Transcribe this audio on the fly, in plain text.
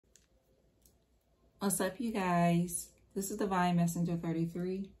What's up, you guys? This is Divine Messenger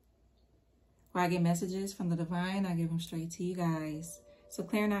 33, where I get messages from the divine. I give them straight to you guys. So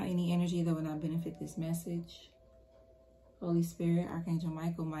clearing out any energy that would not benefit this message. Holy Spirit, Archangel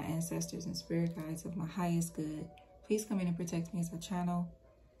Michael, my ancestors and spirit guides of my highest good, please come in and protect me as I channel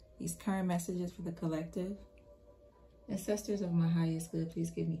these current messages for the collective. Ancestors of my highest good,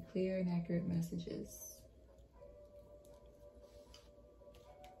 please give me clear and accurate messages.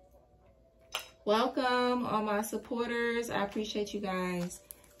 Welcome, all my supporters. I appreciate you guys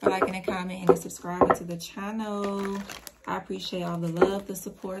for liking and commenting and subscribing to the channel. I appreciate all the love, the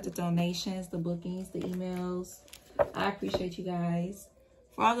support, the donations, the bookings, the emails. I appreciate you guys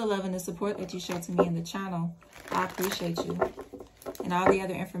for all the love and the support that you show to me in the channel. I appreciate you. And all the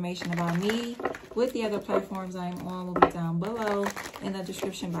other information about me with the other platforms I am on will be down below in the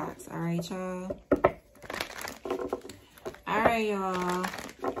description box. All right, y'all. All right, y'all.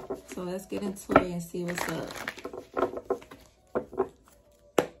 So let's get into it and see what's up.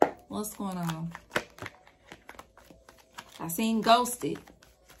 What's going on? I seen ghosted.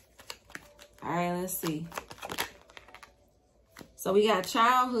 All right, let's see. So we got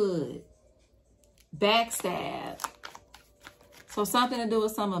childhood, backstab. So something to do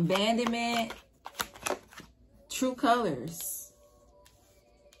with some abandonment, true colors.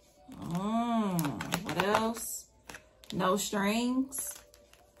 What else? No strings.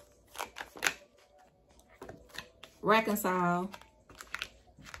 Reconcile.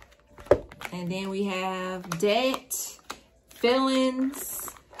 And then we have debt, feelings,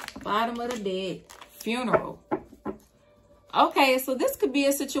 bottom of the deck, funeral. Okay, so this could be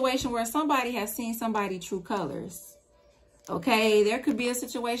a situation where somebody has seen somebody true colors. Okay, there could be a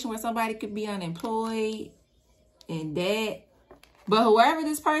situation where somebody could be unemployed, in debt. But whoever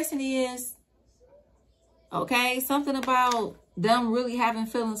this person is, okay, something about them really having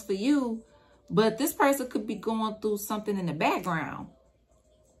feelings for you. But this person could be going through something in the background.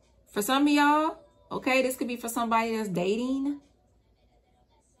 For some of y'all, okay, this could be for somebody that's dating.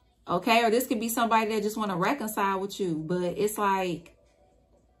 Okay, or this could be somebody that just want to reconcile with you. But it's like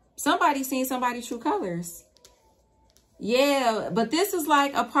somebody seen somebody true colors. Yeah, but this is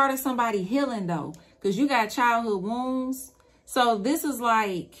like a part of somebody healing though. Because you got childhood wounds. So this is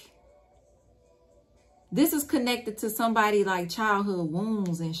like, this is connected to somebody like childhood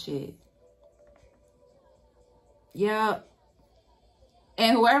wounds and shit. Yep.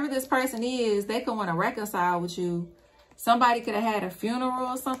 And whoever this person is, they could want to reconcile with you. Somebody could have had a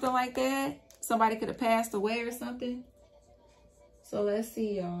funeral or something like that. Somebody could have passed away or something. So let's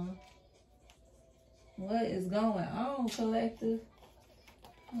see, y'all. What is going on, collective?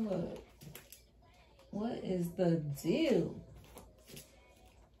 Look. What is the deal?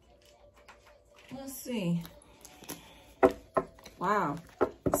 Let's see. Wow.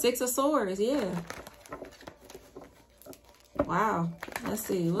 6 of Swords, yeah. Wow. Let's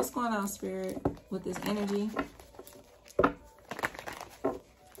see. What's going on, Spirit, with this energy?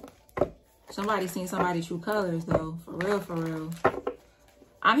 Somebody seen somebody true colors, though. For real, for real.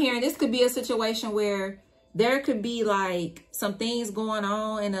 I'm hearing this could be a situation where there could be, like, some things going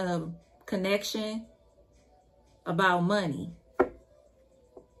on in a connection about money.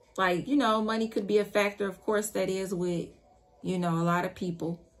 Like, you know, money could be a factor, of course, that is with, you know, a lot of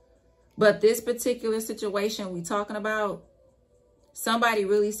people. But this particular situation we talking about, somebody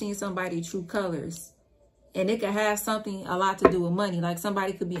really seen somebody true colors. And it could have something, a lot to do with money. Like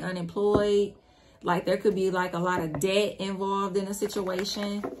somebody could be unemployed. Like there could be like a lot of debt involved in a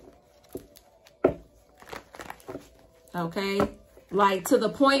situation. Okay. Like to the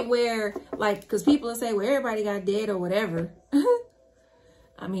point where, like, because people will say, well, everybody got debt or whatever.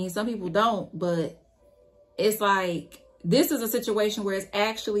 I mean, some people don't. But it's like, this is a situation where it's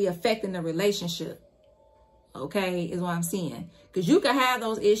actually affecting the relationship. Okay, is what I'm seeing. Because you can have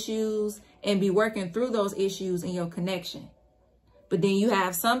those issues and be working through those issues in your connection. But then you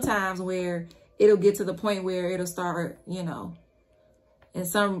have sometimes where it'll get to the point where it'll start, you know, and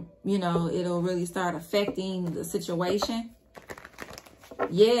some, you know, it'll really start affecting the situation.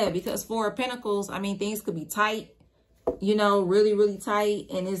 Yeah, because Four of Pentacles, I mean, things could be tight, you know, really, really tight.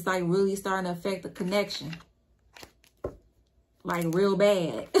 And it's like really starting to affect the connection. Like real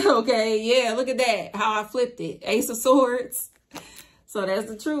bad. Okay, yeah, look at that. How I flipped it. Ace of Swords. So that's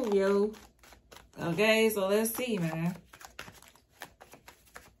the truth, yo. Okay, so let's see, man.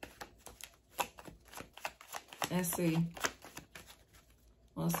 Let's see.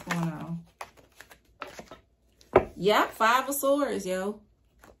 What's going on? Yep, 5 of Swords, yo.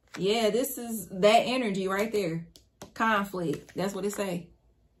 Yeah, this is that energy right there. Conflict. That's what it say.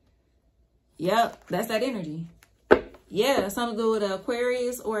 Yep, that's that energy. Yeah, something to do with an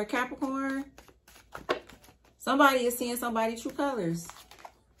Aquarius or a Capricorn. Somebody is seeing somebody's true colors.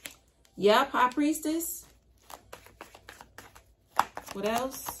 Yep, High Priestess. What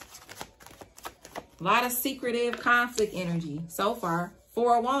else? A lot of secretive conflict energy so far.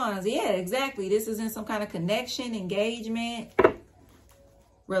 Four of Wands. Yeah, exactly. This is in some kind of connection, engagement,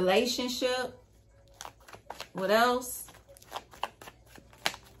 relationship. What else?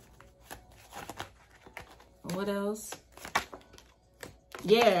 What else?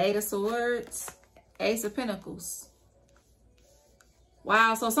 Yeah, Eight of Swords, Ace of Pentacles.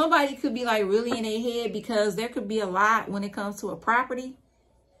 Wow, so somebody could be like really in their head because there could be a lot when it comes to a property.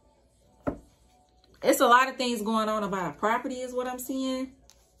 It's a lot of things going on about a property is what I'm seeing.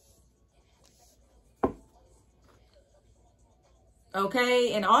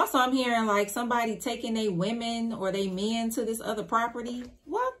 Okay, and also I'm hearing like somebody taking their women or they men to this other property.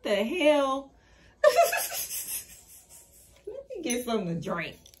 What the hell? Let me get something to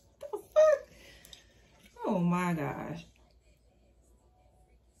drink. The fuck? Oh my gosh.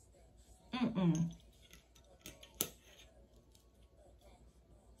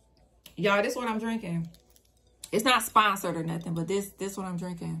 Y'all, this is what I'm drinking. It's not sponsored or nothing, but this what I'm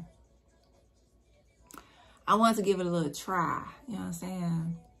drinking. I wanted to give it a little try. You know what I'm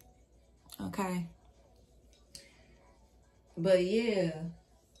saying? Okay. But yeah.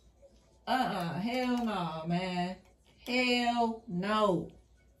 Hell no, man. Hell no.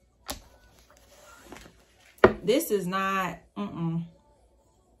 This is not,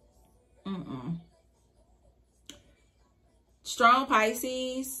 Strong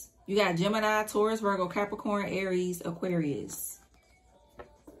Pisces. You got Gemini, Taurus, Virgo, Capricorn, Aries, Aquarius.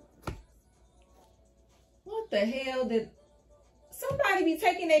 What the hell did somebody be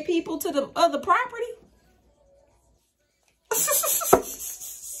taking their people to the other property?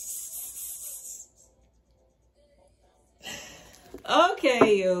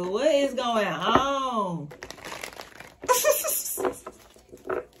 Okay, what is going on?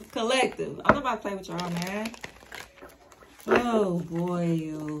 Collective. I'm not about to play with y'all, man. Oh boy,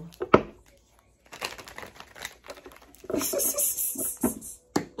 yo. What's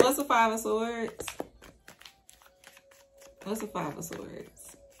the Five of Swords? What's the Five of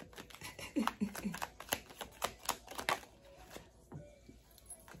Swords?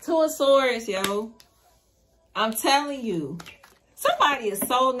 Two of Swords, yo. I'm telling you. Somebody is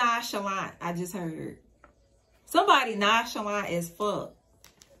so nonchalant, I just heard. Somebody nonchalant as fuck.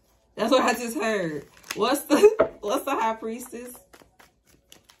 That's what I just heard. What's the High Priestess?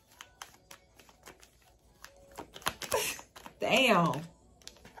 Damn.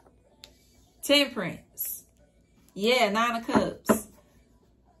 Temperance. Yeah, Nine of Cups.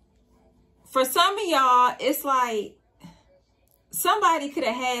 For some of y'all, it's like somebody could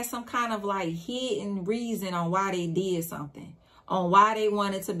have had some kind of like hidden reason on why they did something. On why they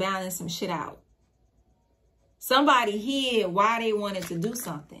wanted to balance some shit out. Somebody hid why they wanted to do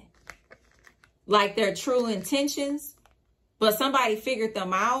something. Like their true intentions. But somebody figured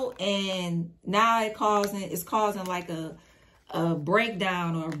them out. And now it's causing like a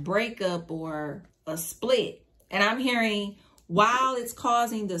breakdown or a breakup or a split. And I'm hearing while it's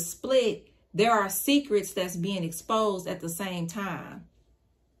causing the split, there are secrets that's being exposed at the same time.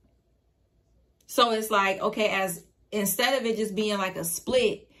 So it's like, okay, instead of it just being like a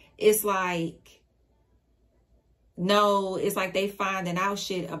split, it's like, no, it's like they finding out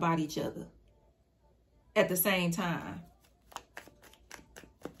shit about each other at the same time.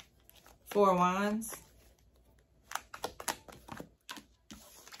 Four of Wands.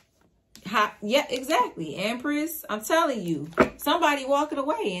 Yeah, exactly. Empress, I'm telling you, somebody walking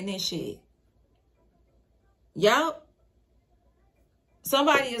away in this shit. Yup.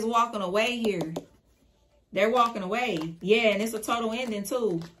 Somebody is walking away here. They're walking away. Yeah, and it's a total ending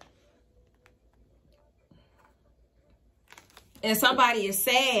too. And somebody is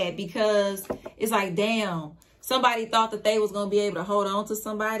sad because it's like, damn, somebody thought that they was going to be able to hold on to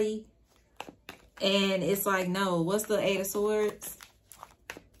somebody. And it's like, no. What's the Eight of Swords?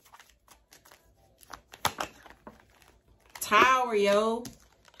 Tower, yo.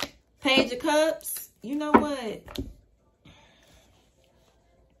 Page of Cups. You know what?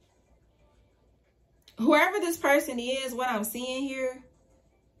 Whoever this person is, what I'm seeing here,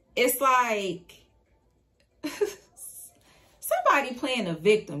 it's like somebody playing the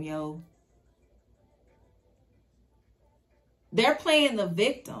victim, yo. They're playing the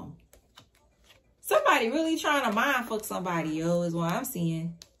victim. Somebody really trying to mind fuck somebody, yo, is what I'm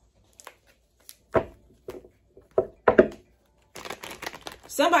seeing.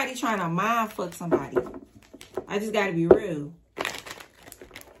 Somebody trying to mind fuck somebody. I just gotta be real.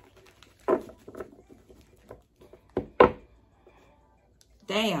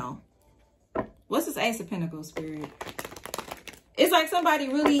 Damn. What's this Ace of Pentacles, Spirit? It's like somebody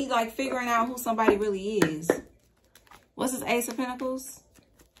really like figuring out who somebody really is. What's this Ace of Pentacles?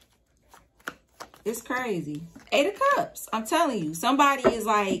 It's crazy. 8 of Cups. I'm telling you, somebody is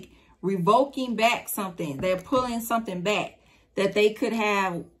like revoking back something. They're pulling something back that they could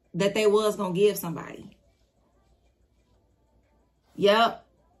have, that they was going to give somebody. Yep.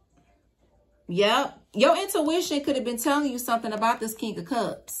 Yep. Your intuition could have been telling you something about this King of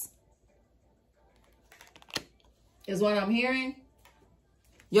Cups. Is what I'm hearing.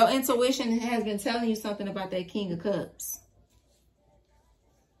 Your intuition has been telling you something about that King of Cups.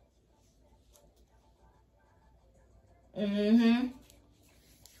 Mm-hmm.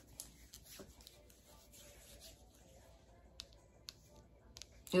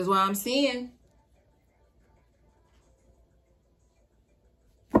 Is what I'm seeing.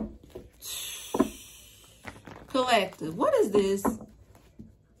 Collective. What is this?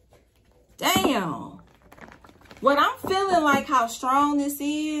 Damn. What I'm feeling like how strong this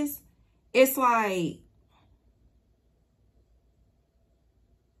is, it's like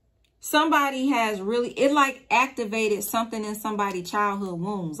somebody has really, it like activated something in somebody's childhood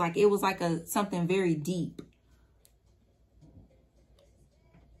wounds. Like it was like something very deep.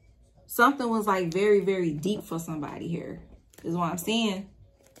 Something was like very, very deep for somebody here, is what I'm seeing.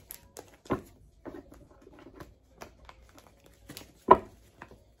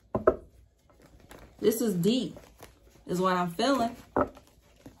 This is deep, is what I'm feeling.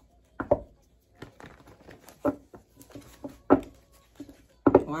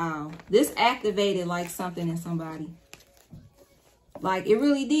 Wow. This activated like something in somebody. Like it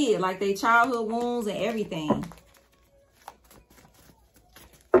really did. Like their childhood wounds and everything.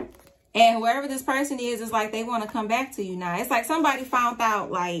 And whoever this person is, it's like they want to come back to you now. It's like somebody found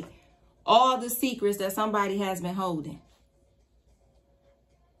out like all the secrets that somebody has been holding.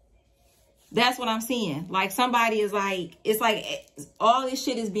 That's what I'm seeing. Like somebody is like, it's like all this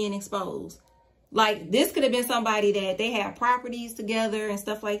shit is being exposed. Like this could have been somebody that they have properties together and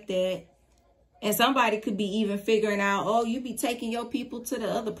stuff like that. And somebody could be even figuring out, oh, you be taking your people to the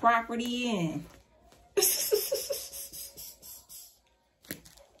other property and...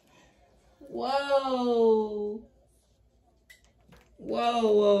 Whoa. Whoa,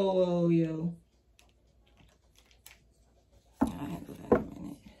 whoa, whoa, yo. I'll handle that in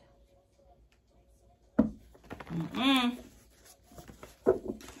a minute.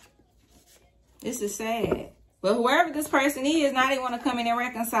 This is sad. But whoever this person is, now they want to come in and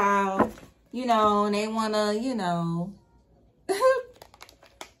reconcile, you know, and they want to, you know.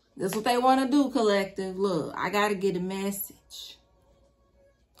 That's what they want to do, collective. Look, I got to get a message.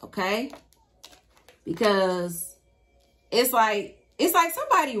 Okay? Because it's like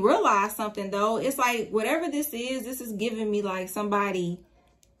somebody realized something, though. It's like whatever this is giving me like somebody,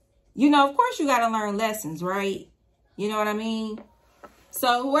 you know, of course you got to learn lessons, right? You know what I mean?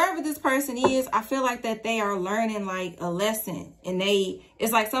 So whoever this person is, I feel like that they are learning like a lesson, and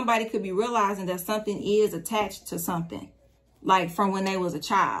it's like somebody could be realizing that something is attached to something, like from when they was a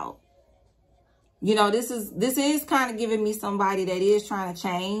child. You know, this is kind of giving me somebody that is trying to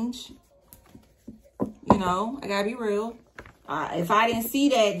change. You know, I gotta be real. If I didn't see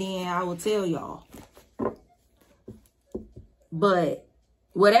that, then I would tell y'all. But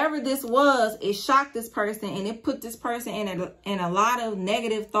whatever this was, it shocked this person, and it put this person in a lot of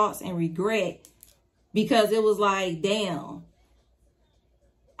negative thoughts and regret, because it was like, damn,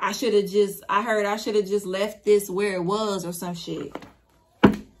 I should have just left this where it was or some shit.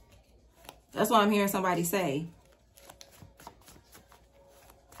 That's what I'm hearing somebody say.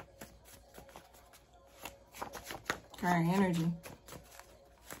 Current energy.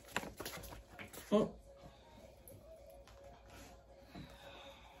 Oh.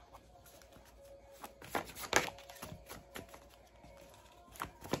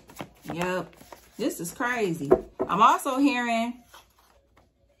 Yep. This is crazy. I'm also hearing,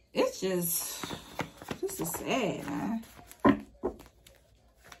 this is sad, man.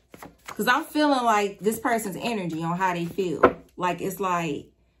 Because I'm feeling like this person's energy on how they feel. Like, it's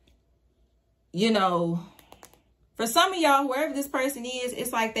like, you know, for some of y'all, wherever this person is,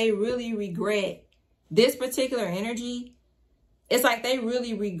 it's like they really regret this particular energy. It's like they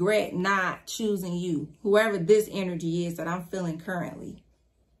really regret not choosing you, whoever this energy is that I'm feeling currently.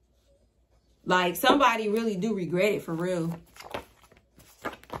 Like, somebody really do regret it for real.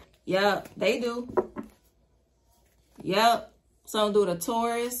 Yep, they do. Yep. Some do the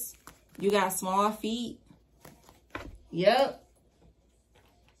Taurus. You got small feet. Yep.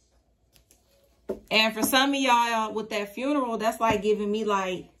 And for some of y'all with that funeral, that's like giving me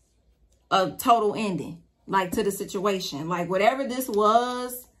like a total ending, like to the situation. Like whatever this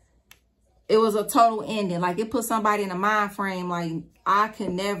was, it was a total ending. Like it put somebody in a mind frame like, I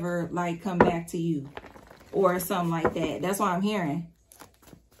can never like come back to you or something like that. That's what I'm hearing.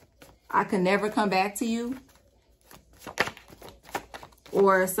 I can never come back to you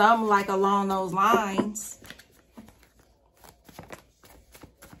or something like along those lines.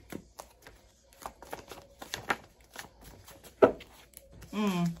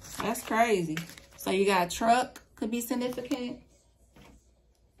 That's crazy. So you got truck, could be significant.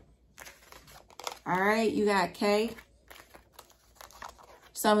 All right, you got K.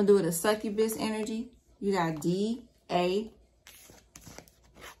 Something to do with a succubus energy. You got D, A.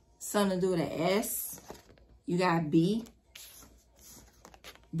 Something to do with an S. You got B.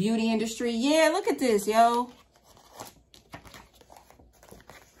 Beauty industry. Yeah, look at this, yo.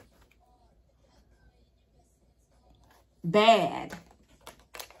 Bad.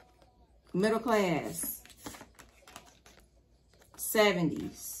 Middle class.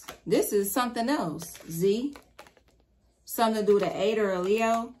 70s. This is something else. Z. Something to do with an 8 or a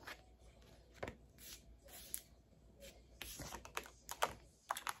Leo.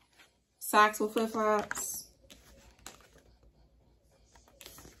 Socks with flip-flops.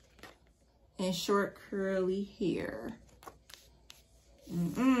 And short curly hair.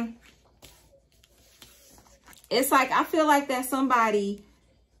 It's like, I feel like that somebody,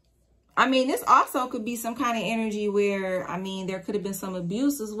 I mean, this also could be some kind of energy where, I mean, there could have been some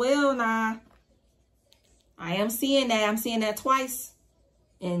abuse as well. Nah, I am seeing that. I'm seeing that twice.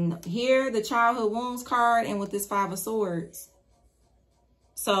 And here, the childhood wounds card and with this 5 of Swords.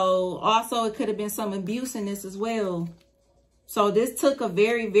 So also it could have been some abuse in this as well. So this took a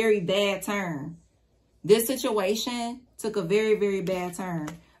very, very bad turn. This situation took a very, very bad turn.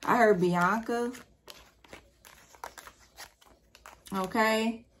 I heard Bianca.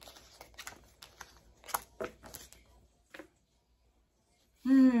 Okay.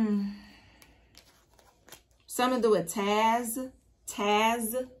 Something to do with Taz.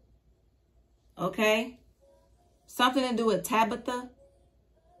 Taz. Okay. Something to do with Tabitha.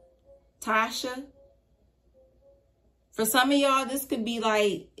 Tasha. For some of y'all, this could be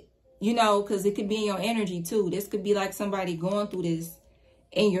like, you know, because it could be in your energy too. This could be like somebody going through this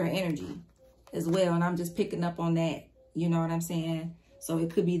in your energy as well. And I'm just picking up on that. You know what I'm saying? So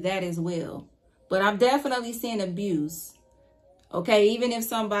it could be that as well. But I'm definitely seeing abuse. Okay, even if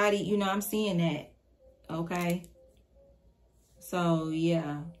somebody, you know, I'm seeing that. Okay. So,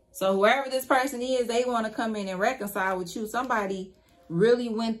 yeah. So whoever this person is, they want to come in and reconcile with you. Somebody really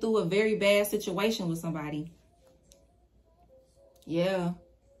went through a very bad situation with somebody. Yeah.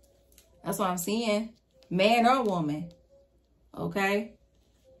 That's what I'm seeing. Man or woman. Okay.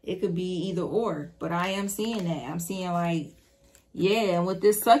 It could be either or. But I am seeing that. I'm seeing like, yeah. And with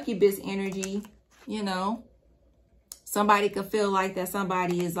this succubus energy, you know, somebody could feel like that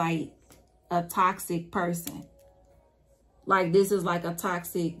somebody is like a toxic person. Like this is like a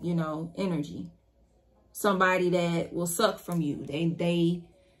toxic, you know, energy. Somebody that will suck from you.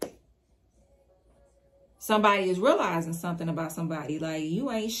 Somebody is realizing something about somebody. Like,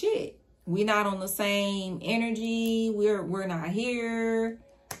 you ain't shit. We not on the same energy. We're not here.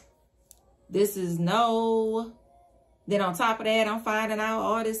 This is no. Then on top of that, I'm finding out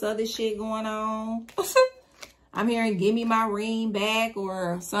all this other shit going on. I'm hearing, give me my ring back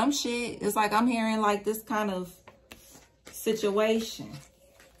or some shit. It's like I'm hearing like this kind of situation.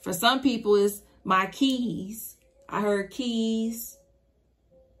 For some people, it's my keys. I heard keys.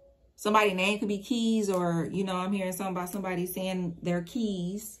 Somebody's name could be Keys, or, you know, I'm hearing something about somebody saying their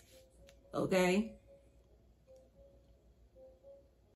keys. Okay.